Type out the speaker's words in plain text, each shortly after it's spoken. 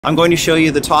I'm going to show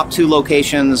you the top 2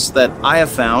 locations that I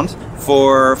have found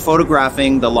for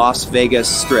photographing the Las Vegas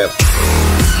Strip.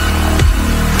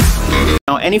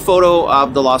 Now, any photo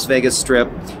of the Las Vegas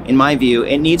Strip, in my view,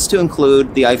 it needs to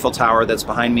include the Eiffel Tower that's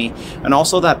behind me and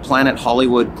also that Planet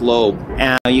Hollywood globe.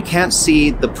 And you can't see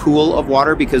the pool of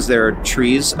water because there are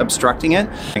trees obstructing it.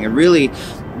 And really,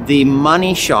 the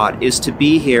money shot is to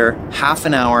be here half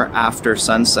an hour after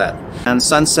sunset. And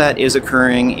sunset is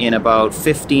occurring in about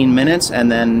 15 minutes,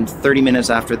 and then 30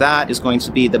 minutes after that is going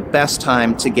to be the best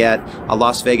time to get a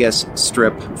Las Vegas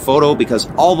Strip photo because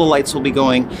all the lights will be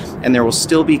going and there will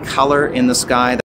still be color in the sky.